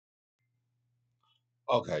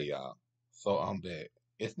Okay, y'all. So I'm back.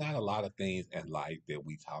 It's not a lot of things in life that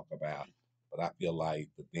we talk about, but I feel like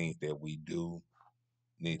the things that we do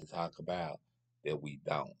need to talk about that we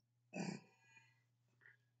don't. And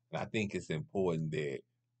I think it's important that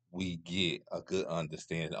we get a good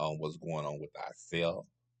understanding on what's going on with ourselves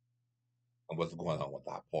and what's going on with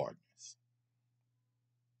our partners.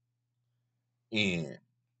 And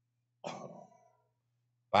uh,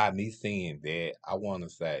 by me saying that, I want to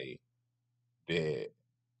say that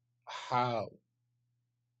how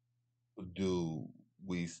do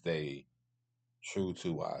we stay true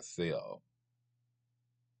to ourselves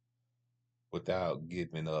without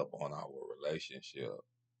giving up on our relationship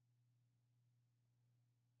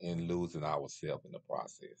and losing ourselves in the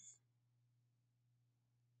process?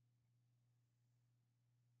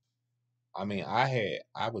 I mean, I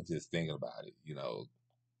was just thinking about it,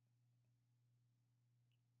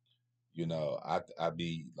 I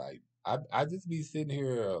be like, I just be sitting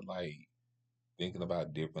here like thinking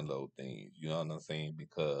about different little things, you know what I'm saying?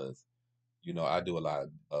 Because, I do a lot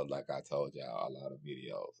of, like I told y'all, a lot of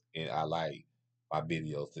videos, and I like my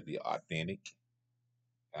videos to be authentic.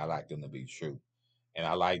 I like them to be true, and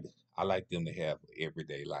I like them to have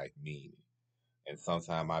everyday life meaning. And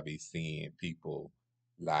sometimes I be seeing people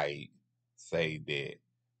like say that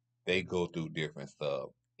they go through different stuff,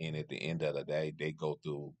 and at the end of the day, they go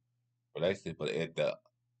through relationship, but at the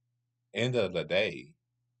end of the day,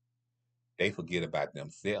 they forget about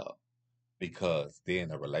themselves because they're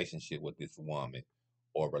in a relationship with this woman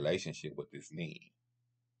or a relationship with this man,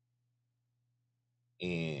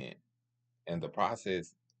 and in the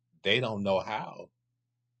process, they don't know how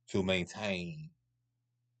to maintain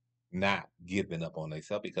not giving up on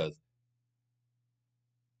themselves because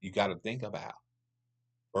you got to think about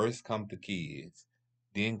first come the kids,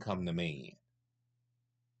 then come the man.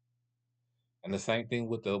 And the same thing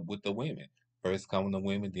with the women. First come the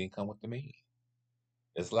women, then come with the men.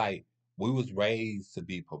 It's like we was raised to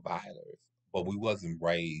be providers, but we wasn't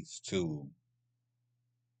raised to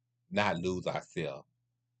not lose ourselves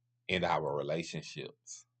in our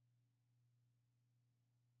relationships.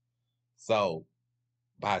 So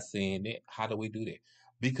by saying that, how do we do that?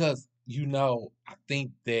 Because I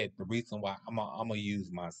think that the reason why I'm gonna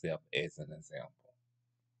use myself as an example.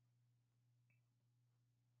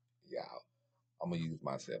 Yeah, I'm gonna use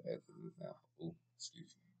myself as an example. Ooh,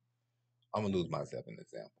 excuse me. I'm gonna use myself as an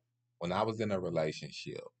example. When I was in a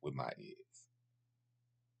relationship with my ex,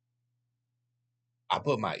 I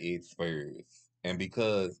put my ex first, and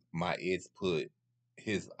because my ex put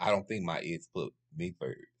I don't think my ex put me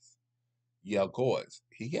first. Yeah, of course,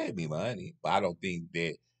 he gave me money, but I don't think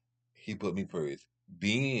that he put me first.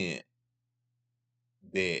 Being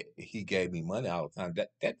that he gave me money all the time,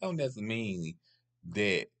 that don't necessarily mean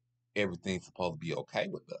that everything's supposed to be okay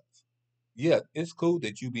with us. Yeah, it's cool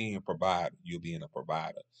that you being a provider.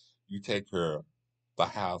 You take care of the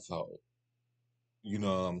household. You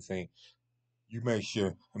know what I'm saying? You make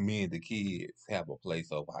sure me and the kids have a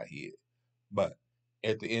place over our head. But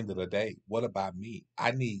at the end of the day, what about me?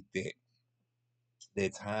 I need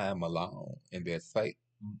that time alone and that space.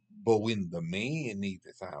 But when the man needs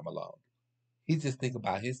the time alone, he just think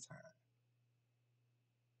about his time.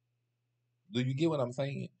 Do you get what I'm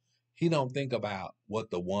saying? He don't think about what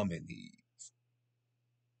the woman needs.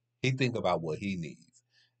 He think about what he needs.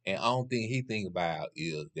 And I don't think he think about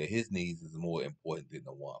is that his needs is more important than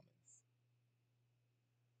the woman's.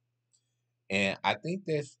 And I think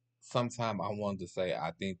that's sometime I wanted to say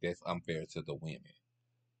I think that's unfair to the women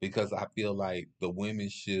because I feel like the women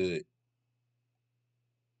should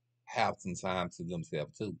have some time to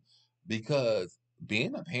themselves too. Because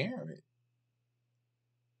being a parent,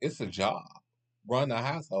 it's a job. Run a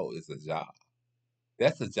household is a job.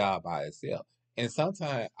 That's a job by itself. And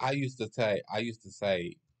sometimes I used to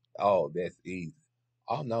say, oh, that's easy.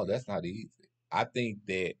 Oh no, that's not easy. I think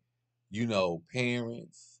that,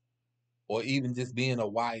 parents or even just being a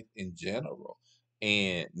wife in general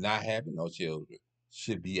and not having no children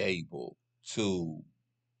should be able to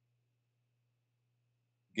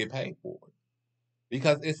get paid for it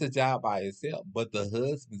because it's a job by itself. But the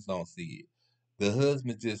husbands don't see it. The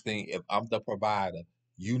husband just think if I'm the provider,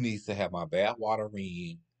 you need to have my bath water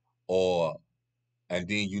in, or and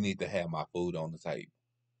then you need to have my food on the table.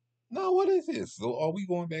 No, what is this? So are we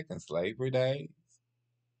going back in slavery days?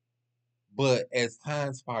 But as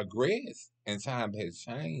times progress and time has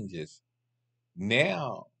changes,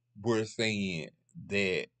 now we're saying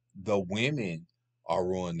that the women are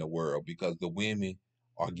ruining the world because the women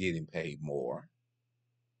are getting paid more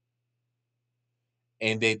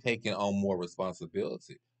and they're taking on more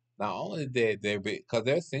responsibility. Not only that they're because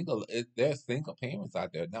they're single parents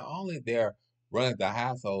out there. Not only they're running the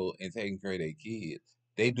household and taking care of their kids.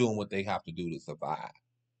 They doing what they have to do to survive.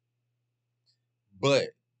 But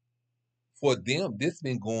for them, this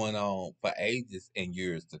been going on for ages and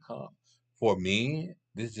years to come. For men,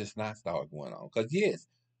 this just not started going on. Because yes,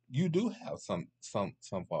 you do have some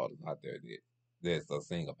fathers out there that's a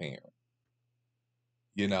single parent,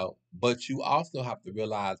 but you also have to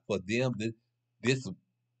realize for them that this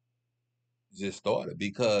just started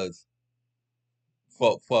because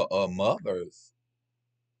for mothers,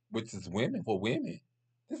 which is women, for women,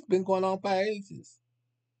 this has been going on for ages.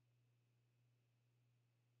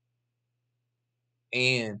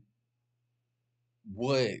 And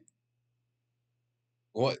what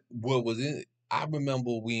what was in it? I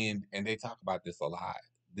remember when, and they talk about this a lot.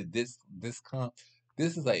 That this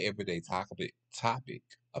is a everyday topic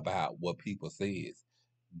about what people says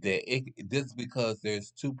that this because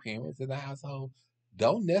there's two parents in the household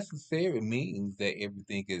don't necessarily means that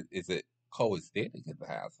everything is a coexisting in the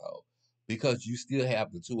household because you still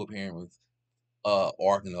have the two parents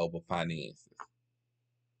arguing over finances.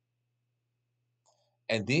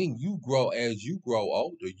 And then as you grow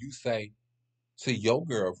older, you say to your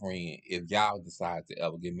girlfriend, if y'all decide to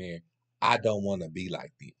ever get married, I don't want to be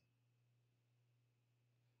like this.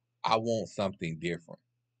 I want something different.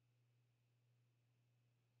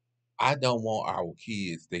 I don't want our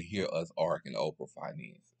kids to hear us arguing over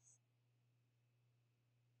finances.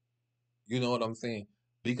 You know what I'm saying?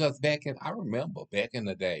 Because I remember back in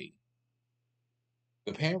the day,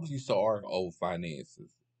 the parents used to argue over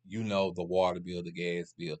finances. The water bill, the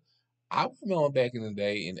gas bill. I remember back in the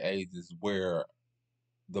day in ages where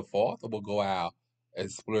the father would go out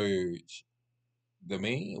and splurge. The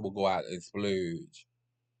man would go out and splurge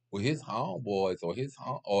with his homeboys or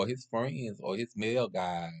his friends or his male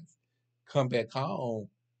guys come back home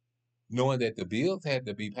knowing that the bills had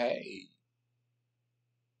to be paid.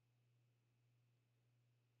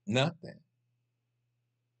 Nothing.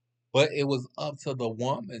 But it was up to the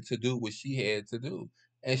woman to do what she had to do.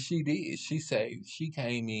 And she did. She saved. She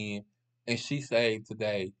came in and she saved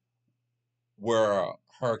today where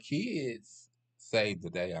her kids saved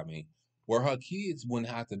today, where her kids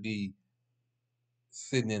wouldn't have to be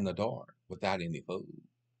sitting in the dark without any food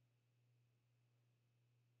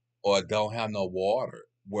or don't have no water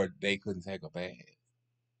where they couldn't take a bath.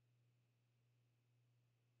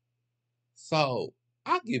 So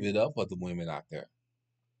I give it up for the women out there.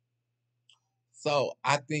 So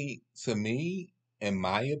I think, to me, in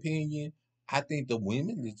my opinion, I think the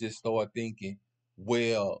women to just start thinking,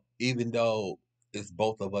 well, even though it's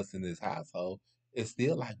both of us in this household, it's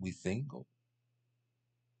still like we single.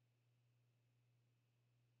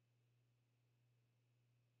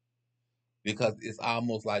 Because it's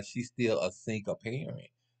almost like she's still a single parent.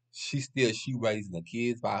 She raising the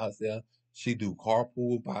kids by herself. She do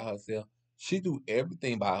carpool by herself. She do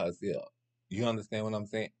everything by herself. You understand what I'm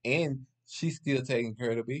saying? And she's still taking care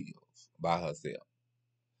of the bills by herself.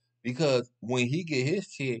 Because when he get his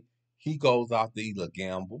check, he goes out to either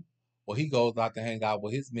gamble or he goes out to hang out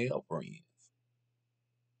with his male friends.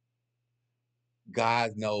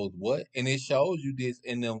 God knows what. And it shows you this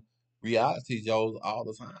in them reality shows all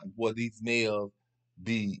the time. Where these males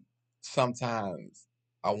be sometimes,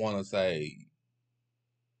 I want to say,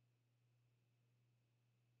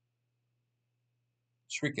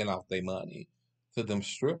 tricking off their money to them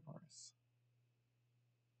strippers.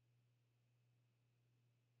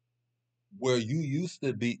 Where you used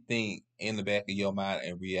to be think in the back of your mind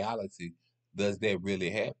in reality, does that really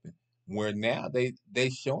happen? Where now they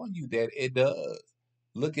showing you that it does.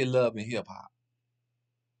 Look at Love and Hip Hop.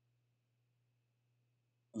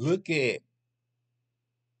 Look at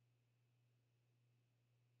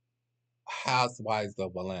Housewives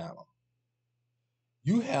of Atlanta.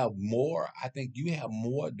 You have more. I think you have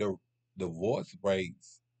more divorce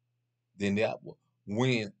rates than that.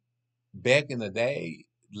 When back in the day,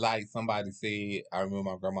 like somebody said, I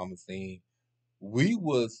remember my grandmama saying, we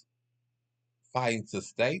was fighting to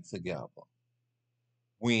stay together.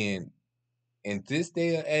 When in this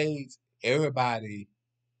day and age, everybody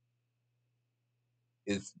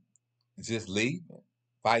is just leaving,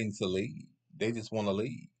 fighting to leave. They just want to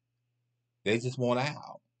leave. They just want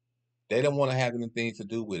out. They don't want to have anything to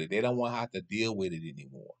do with it. They don't want to have to deal with it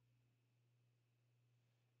anymore.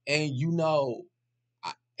 And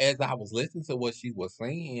as I was listening to what she was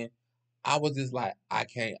saying, I was just like, I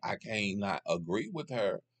can't not agree with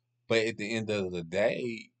her. But at the end of the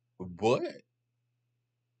day, but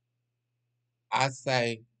I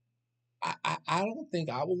say, I don't think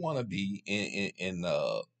I would want to be in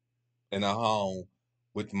a home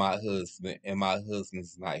with my husband and my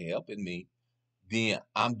husband's not helping me. Then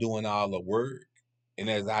I'm doing all the work And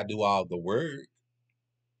as I do all the work,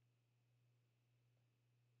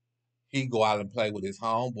 he go out and play with his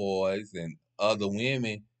homeboys and other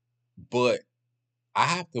women, but I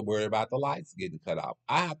have to worry about the lights getting cut off.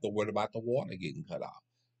 I have to worry about the water getting cut off.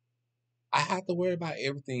 I have to worry about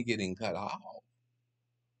everything getting cut off.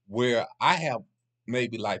 Where I have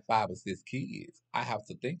maybe like 5 or 6 kids, I have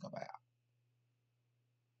to think about.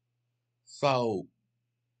 So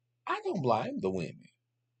I don't blame the women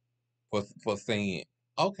for saying,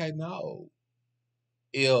 okay, no,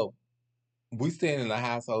 if we stand in a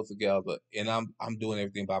household together and I'm doing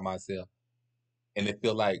everything by myself, and it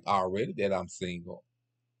feel like already that I'm single,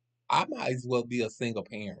 I might as well be a single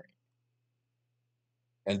parent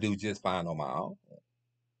and do just fine on my own.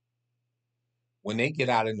 When they get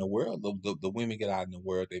out in the world, the women get out in the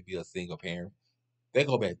world, they be a single parent. They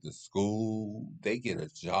go back to school, they get a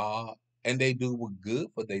job, and they do what good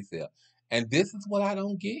for themselves. And this is what I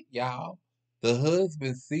don't get, y'all. The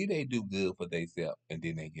husbands see they do good for themselves, and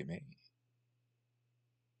then they get mad.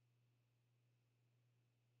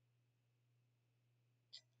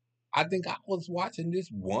 I think I was watching this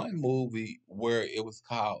one movie where it was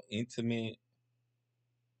called Intimates,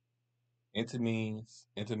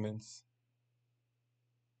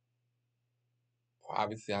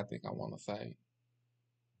 privacy, I think I want to say.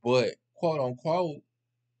 But quote unquote,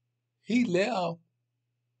 he left,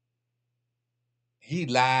 he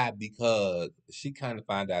lied because she kind of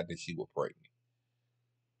found out that she was pregnant.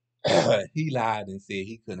 He lied and said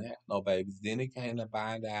he couldn't have no babies. Then they came to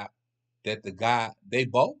find out that the guy, they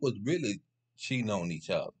both was really cheating on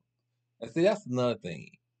each other. And see, that's another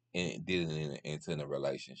thing in dealing into a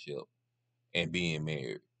relationship and being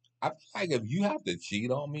married. I feel like if you have to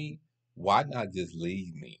cheat on me, why not just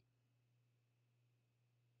leave me?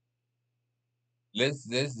 Let's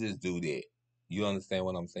just do that. You understand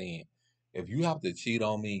what I'm saying? If you have to cheat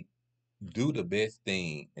on me, do the best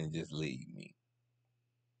thing and just leave me.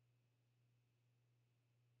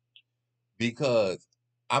 Because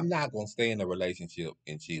I'm not gonna stay in a relationship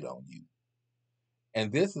and cheat on you.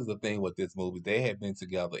 And this is the thing with this movie. They had been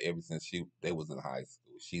together ever since they was in high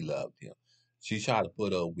school. She loved him. She tried to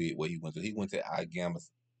put up with what he went to. He went to Afghanistan,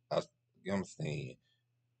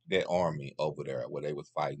 that army over there where they was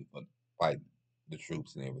fighting the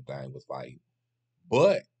troops and everything was fighting.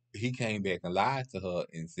 But he came back and lied to her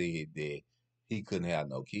and said that he couldn't have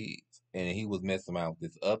no kids. And he was messing around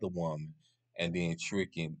with this other woman and then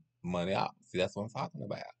tricking money out. See, that's what I'm talking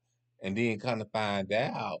about. And then kind of find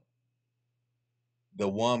out the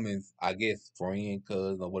woman's, I guess, friend,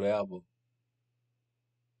 cousin, or whatever,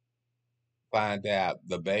 find out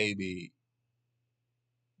the baby,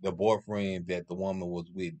 the boyfriend that the woman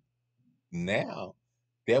was with now,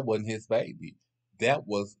 that wasn't his baby. That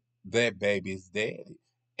was that baby's daddy.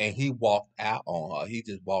 And he walked out on her. He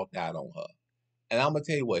just walked out on her. And I'm gonna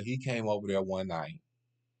tell you what, he came over there one night.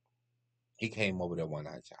 He came over there one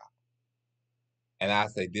night, y'all. And I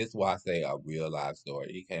say this is why I say a real life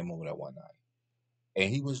story. He came over there one night.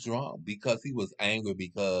 And he was drunk because he was angry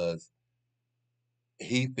because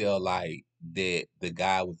he felt like that the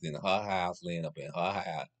guy was in her house, laying up in her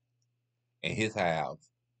house, in his house,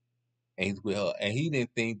 and he's with her, and he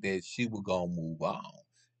didn't think that she was gonna move on,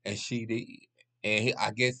 and she did, and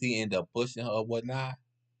I guess he ended up pushing her or whatnot,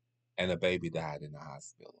 and the baby died in the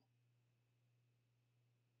hospital.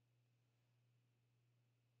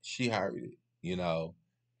 She heard it,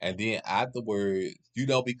 and then afterwards,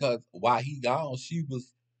 because while he gone, she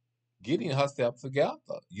was getting herself together.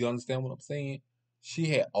 You understand what I'm saying? She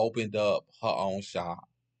had opened up her own shop,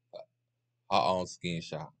 her own skin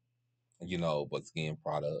shop, but skin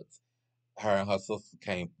products. Her and her sister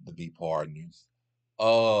came to be partners.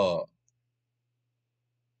 Uh,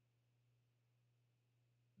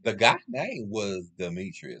 the guy name was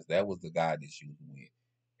Demetrius. That was the guy that she was with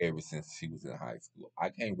ever since she was in high school. I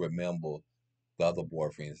can't remember the other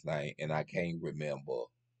boyfriend's name, and I can't remember.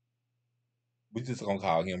 We just gonna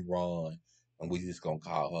call him Ron, and we just gonna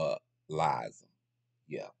call her Liza.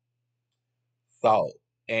 Yeah. So,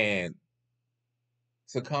 and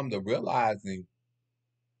to come to realizing,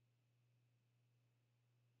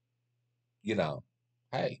 you know,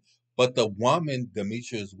 hey, but the woman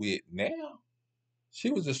Demetrius with now,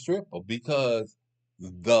 she was a stripper because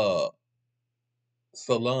the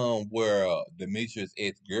salon where Demetrius'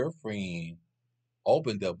 ex-girlfriend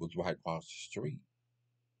opened up was right across the street.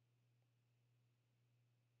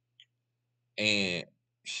 And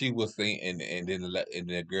she was saying, and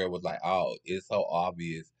the girl was like, "Oh, it's so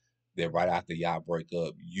obvious that right after y'all break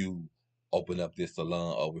up, you open up this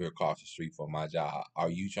salon over here across the street from my job. Are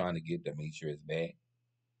you trying to get Demetrius back?"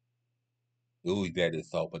 Ooh, that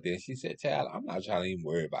is so. But then she said, "Child, I'm not trying to even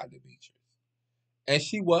worry about Demetrius." And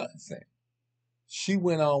she wasn't. She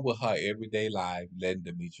went on with her everyday life, letting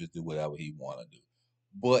Demetrius do whatever he wanted to do.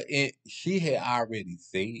 But she had already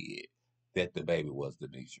said that the baby was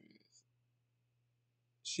Demetrius.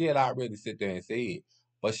 She had already sit there and said,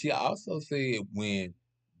 but she also said when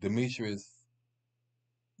Demetrius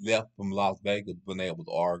left from Las Vegas when they was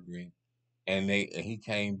arguing, and he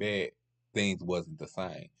came back, things wasn't the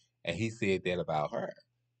same. And he said that about her.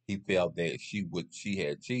 He felt that she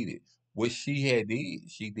had cheated, which she had did.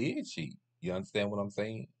 She did cheat. You understand what I'm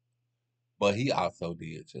saying? But he also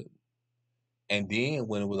did too. And then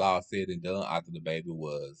when it was all said and done, after the baby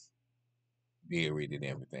was buried and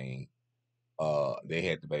everything, they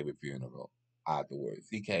had the baby funeral afterwards.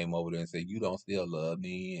 He came over there and said, "You don't still love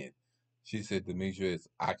me?" And she said, "Demetrius,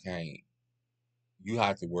 I can't. You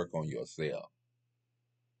have to work on yourself.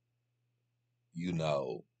 You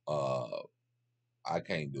know, I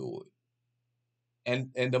can't do it."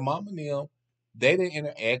 And the mom and them, they didn't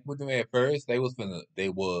interact with him at first. They was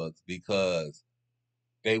because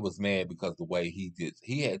they was mad because the way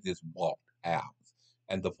he had just walked out.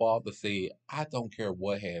 And the father said, "I don't care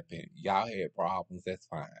what happened. Y'all had problems, that's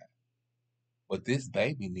fine. But this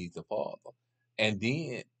baby needs a father." And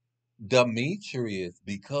then Demetrius,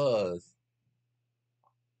 because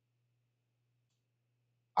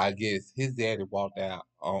I guess his daddy walked out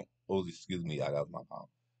on, oh, excuse me, that was my mom.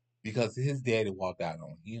 Because his daddy walked out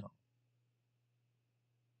on him.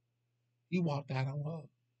 He walked out on her.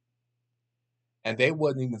 And they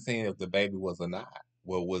wasn't even saying if the baby was or not,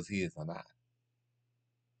 well, was his or not.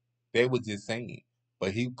 They were just saying.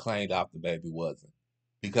 But he claimed off the baby wasn't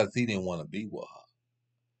because he didn't want to be with her.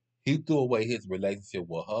 He threw away his relationship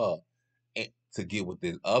with her to get with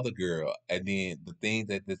this other girl. And then the things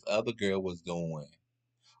that this other girl was doing.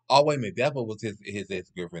 Oh, wait a minute. That was his ex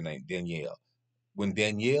girlfriend named Danielle. When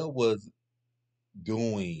Danielle was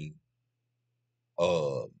doing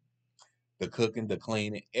uh the cooking, the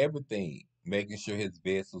cleaning, everything, making sure his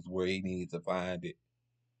vest was where he needed to find it.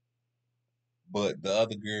 But the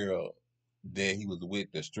other girl that he was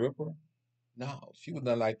with, the stripper, no, she was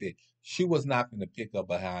not like that. She was not going to pick up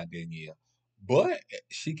behind Danielle. But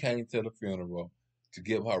she came to the funeral to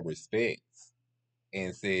give her respects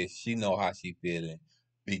and said she know how she feeling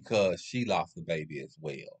because she lost the baby as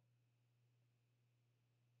well.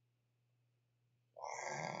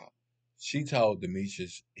 Wow. She told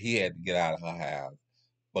Demetrius he had to get out of her house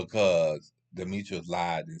because Demetrius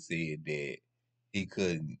lied and said that he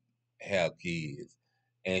couldn't have kids.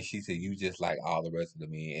 And she said, "You just like all the rest of the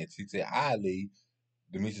men." And she said, "I leave."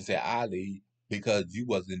 Demetrius said, "I leave because you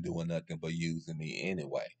wasn't doing nothing but using me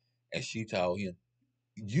anyway." And she told him,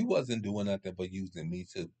 "You wasn't doing nothing but using me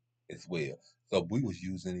too as well. So we was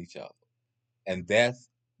using each other." And that's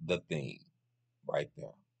the thing right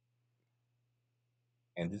there.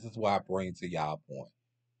 And this is why I bring to y'all point.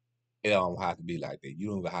 It don't have to be like that. You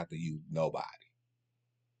don't even have to use nobody.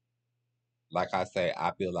 Like I say,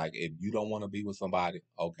 I feel like if you don't want to be with somebody,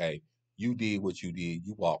 okay, you did what you did,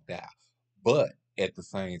 you walked out. But at the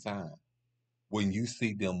same time, when you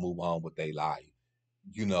see them move on with their life,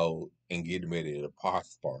 and getting ready to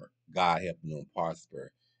prosper, God helping them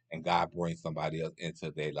prosper, and God brings somebody else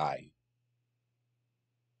into their life,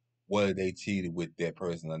 whether they cheated with that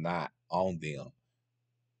person or not, on them,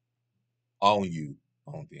 on you,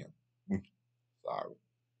 on them. Sorry.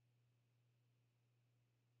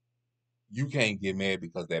 You can't get mad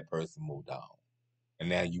because that person moved on. And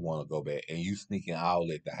now you want to go back and you sneaking out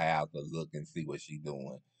at the house to look and see what she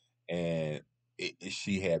doing, and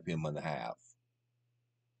she have him in the house,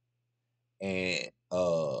 and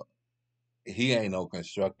he ain't no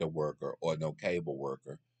constructor worker or no cable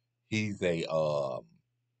worker. He's a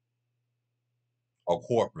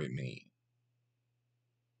corporate man.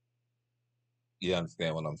 You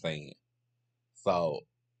understand what I'm saying? So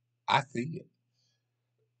I see it.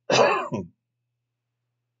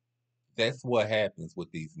 That's what happens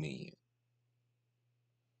with these men.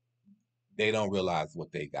 They don't realize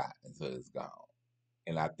what they got until it's gone.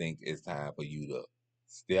 And I think it's time for you to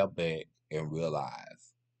step back and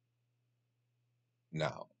realize,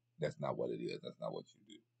 no, that's not what it is. That's not what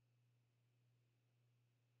you do.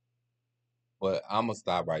 But I'm gonna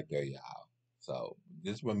stop right there, y'all. So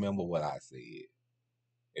just remember what I said.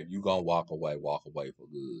 If you gonna walk away for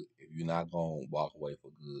good. If you're not gonna walk away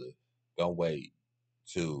for good, don't wait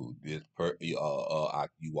to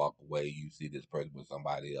after you walk away, you see this person with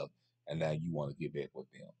somebody else, and now you want to get back with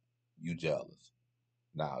them. You jealous?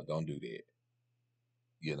 No, don't do that.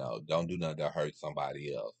 Don't do nothing to hurt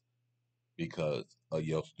somebody else because of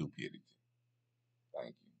your stupidity.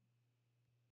 Thank you.